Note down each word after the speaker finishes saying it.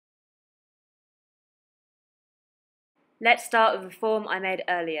Let's start with the form I made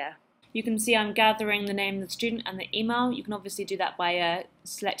earlier. You can see I'm gathering the name of the student and the email. You can obviously do that by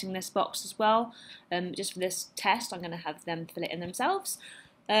selecting this box as well. Just for this test, I'm going to have them fill it in themselves.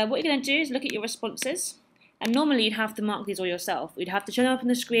 What you're going to do is look at your responses. And normally you'd have to mark these all yourself. We'd have to show them up on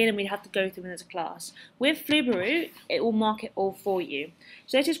the screen and we'd have to go through them as a class. With Flubaroo, it will mark it all for you.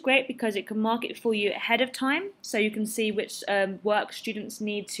 So this is great because it can mark it for you ahead of time, so you can see which work students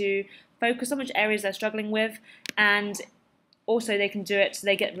need to focus on, which areas they're struggling with, and also they can do it so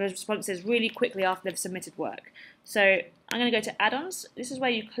they get responses really quickly after they've submitted work. So I'm going to go to add-ons. This is where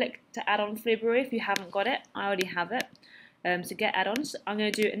you click to add on Flubaroo if you haven't got it. I already have it. So get add-ons. I'm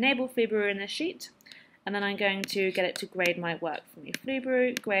going to do enable Flubaroo in this sheet. And then I'm going to get it to grade my work for me.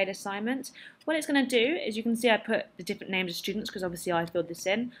 Flubaroo, grade assignment. What it's going to do is, you can see I put the different names of students because obviously I filled this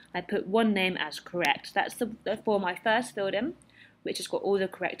in. I put one name as correct. That's the form I first filled in, which has got all the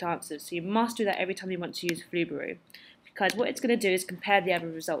correct answers. So you must do that every time you want to use Flubaroo, because what it's going to do is compare the other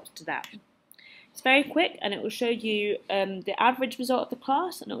results to that. It's very quick, and it will show you the average result of the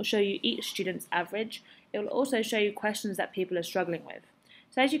class, and it will show you each student's average. It will also show you questions that people are struggling with.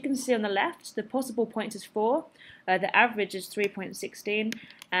 So as you can see on the left, the possible points is 4, the average is 3.16,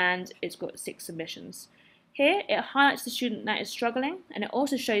 and it's got 6 submissions. Here, it highlights the student that is struggling, and it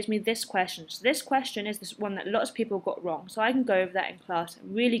also shows me this question. So this question is the one that lots of people got wrong, so I can go over that in class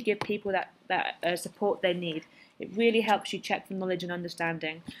and really give people that support they need. It really helps you check for knowledge and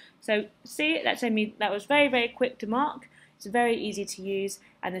understanding. So see, that was very, very quick to mark. It's very easy to use,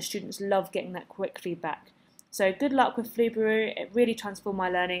 and the students love getting that quick feedback. So good luck with Flubaroo. It really transformed my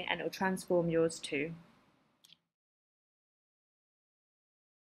learning, and it will transform yours too.